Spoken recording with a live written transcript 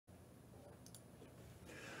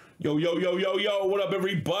Yo, yo, yo, yo, yo, what up,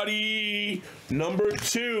 everybody? Number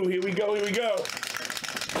 2, here we go, here we go.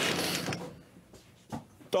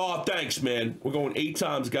 Oh, thanks, man. We're going 8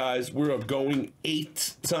 times, guys. We're going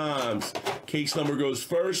 8 times. Case number goes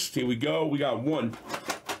first. Here we go. We got 1,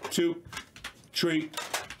 2, 3,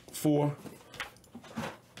 4.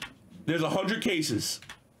 There's 100 cases.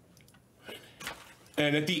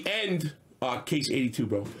 And at the end, case 82,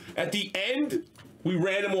 bro. At the end, we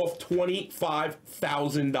ran them off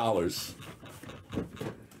 $25,000.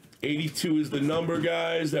 82 is the number,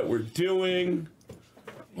 guys, that we're doing.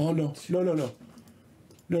 Oh, no. No, no, no.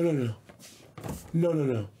 No, no, no. No, no,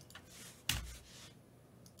 no.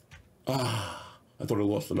 I thought I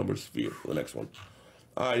lost the number sphere for the next one.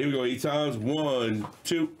 All right, here we go. 8 times. 1,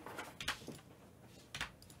 2.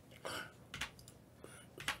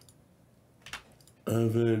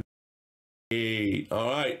 7, 8. All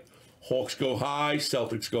right. Hawks go high.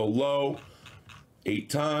 Celtics go low. 8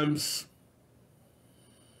 times.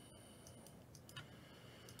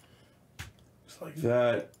 Looks like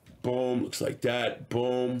that. Boom. Looks like that.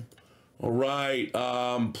 Boom. All right.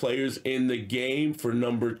 Players in the game for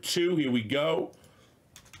number 2. Here we go.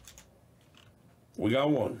 We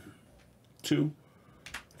got 1, 2,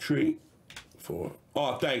 3, 4.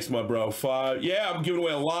 Oh, thanks, my bro. 5. Yeah, I'm giving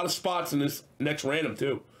away a lot of spots in this next random,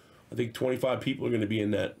 too. I think 25 people are going to be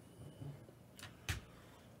in that.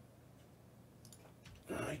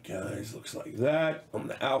 All right, guys. Looks like that. I'm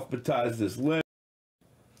going to alphabetize this list.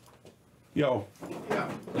 Yo, yeah.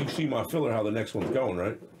 You see my filler how the next one's going,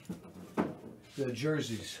 right? The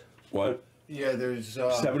jerseys. What? Yeah, there's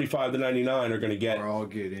 75 to 99 are going to get. Or I'll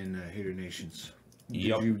get in Hater Nations.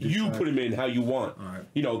 Yep. You put them in how you want. All right.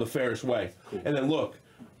 You know, the fairest way. Cool. And then look,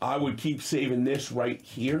 I would keep saving this right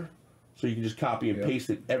here, so you can just copy and paste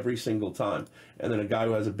it every single time. And then a guy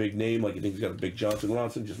who has a big name, like you think he's got a big Johnson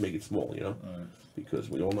Ronson, just make it small, you know? All right. Because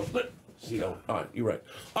we all know. You know. All right, you're right.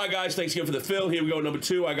 All right, guys, thanks again for the fill. Here we go, number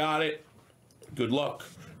 2. I got it. Good luck.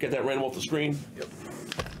 Get that random off the screen. Yep.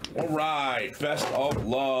 All right. Best of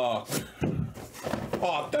luck.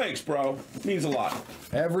 Oh, thanks, bro. Means a lot.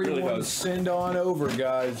 Everyone really send on over,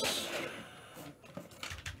 guys.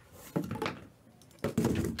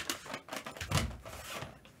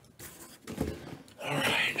 All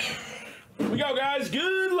right. Here we go, guys.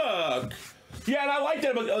 Good luck. Yeah, and I like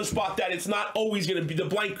that about the other spot that it's not always going to be the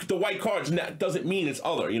white cards. Doesn't mean it's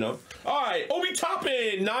other, you know. All right, Obi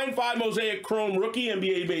Toppin, 9.5 Mosaic Chrome rookie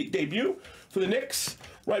NBA debut for the Knicks.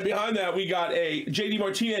 Right behind that, we got a JD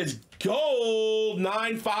Martinez gold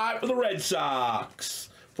 9.5 for the Red Sox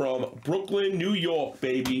from Brooklyn, New York,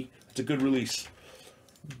 baby. It's a good release.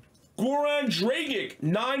 Goran Dragic,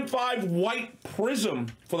 9.5 white prism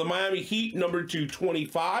for the Miami Heat, number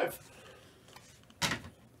 225.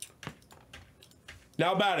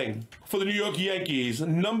 Now batting for the New York Yankees,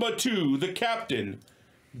 number 2, the captain,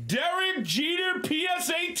 Derek Jeter,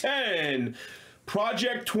 PSA 10.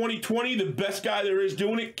 Project 2020, the best guy there is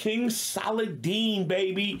doing it, King Saladin,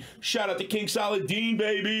 baby. Shout out to King Saladin,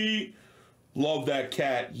 baby. Love that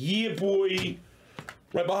cat. Yeah, boy.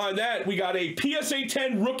 Right behind that, we got a PSA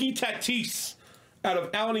 10 rookie Tatis out of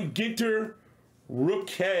Allen and Ginter,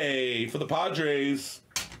 rookie for the Padres.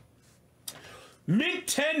 Mint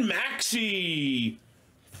 10 Maxi.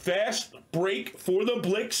 Fast break for the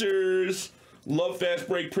Blixers. Love fast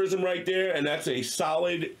break prism right there. And that's a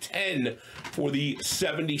solid 10 for the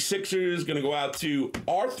 76ers. Going to go out to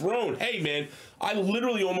our throne. Hey, man, I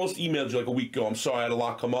literally almost emailed you like a week ago. I'm sorry I had a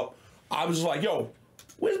lot come up. I was like, yo,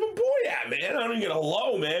 where's my boy at, man? I don't even get a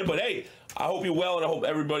hello, man. But, hey, I hope you're well, and I hope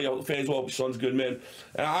everybody, I hope the fans well, I hope your son's good, man.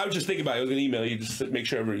 And I was just thinking about it. I was going to email you just to make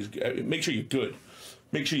sure make sure you're good.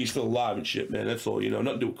 Make sure you're still alive and shit, man. That's all, you know.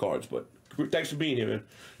 Nothing to do with cards, but thanks for being here, man.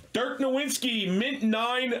 Dirk Nowitzki, mint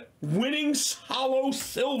 9, winning hollow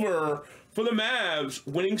silver for the Mavs.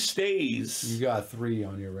 Winning stays. You got 3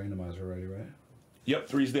 on your randomizer already, right? Yep,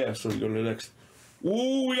 3's there, so we go to the next.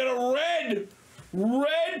 Ooh, we got a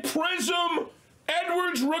red prism.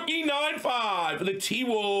 Edwards rookie 9.5 for the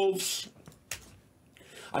T-Wolves.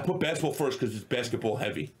 I put basketball first because it's basketball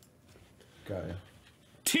heavy. Got it.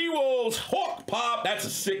 T-Wolves, Hawk Pop. That's a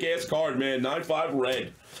sick-ass card, man. 9.5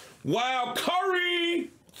 red. Wow,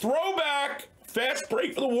 Curry, throwback. Fast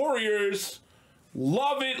break for the Warriors.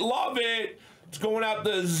 Love it, love it. It's going out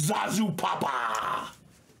the Zazu Papa.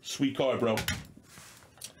 Sweet card, bro.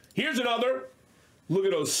 Here's another. Look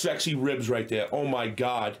at those sexy ribs right there. Oh, my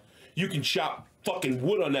God. You can chop fucking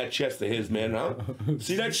wood on that chest of his, man, huh?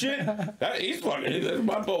 See that shit? He's fucking, that's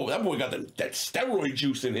my boy. That boy got that steroid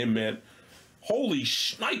juice in him, man. Holy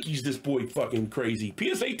shnikes, this boy fucking crazy.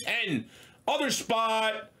 PSA 10. Other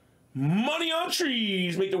spot. Money on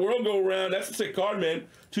trees, make the world go around. That's a sick card, man.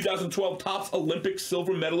 2012 Topps Olympic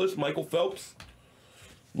silver medalist Michael Phelps.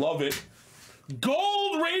 Love it.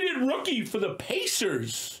 Gold rated rookie for the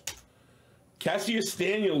Pacers. Cassius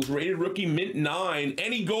Daniels rated rookie mint 9.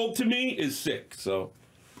 Any gold to me is sick. So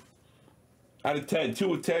out of 10,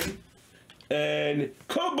 2 of 10. And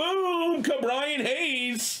kaboom, Cabrian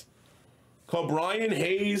Hayes. Cabrian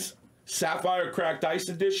Hayes Sapphire Cracked Ice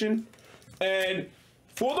Edition. And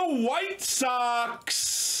for the White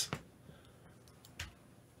Sox,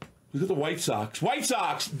 look at the White Sox. White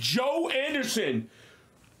Sox, Joe Anderson,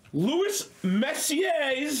 Louis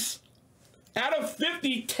Messier's out of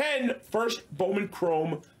 50, 10, first Bowman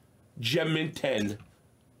Chrome, Gem Mint 10. Do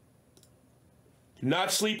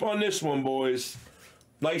not sleep on this one, boys.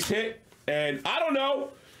 Nice hit. And I don't know,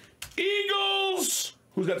 Eagles.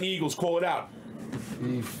 Who's got the Eagles? Call it out.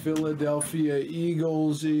 The Philadelphia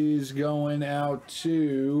Eagles is going out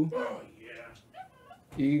to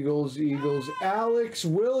Eagles, Alex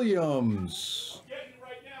Williams.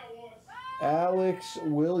 Alex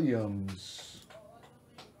Williams.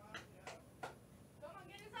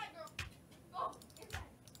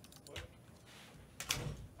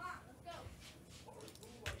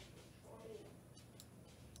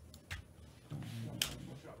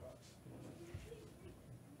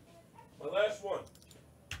 My last one.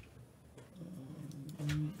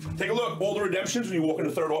 Take a look. All the redemptions when you walk in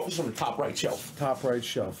the third office on the top right shelf. Top right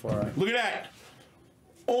shelf, all right. Look at that.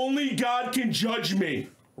 Only God can judge me.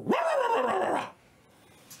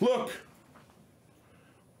 Look.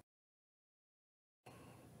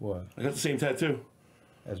 What? I got the same tattoo.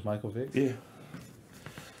 As Michael Vick? Yeah.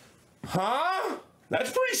 Huh?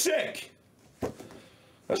 That's pretty sick.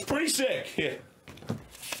 That's pretty sick. Here.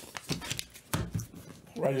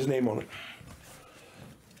 Write his name on it.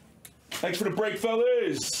 Thanks for the break,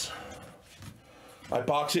 fellas. I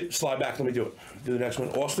box it, slide back, let me do it. Do the next one.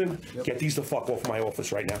 Austin, Get these the fuck off my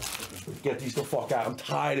office right now. Get these the fuck out. I'm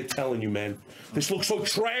tired of telling you, man. This looks so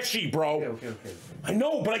trashy, bro. Okay. I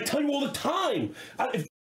know, but I tell you all the time.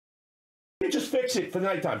 Just fix it for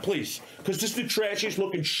nighttime, please. Because this is the trashiest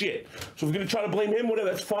looking shit. So if we're going to try to blame him, whatever,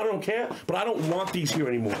 that's fine, I don't care. But I don't want these here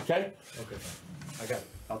anymore, okay? Okay. I got it.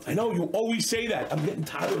 I know, you always say that. I'm getting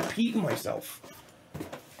tired of repeating myself.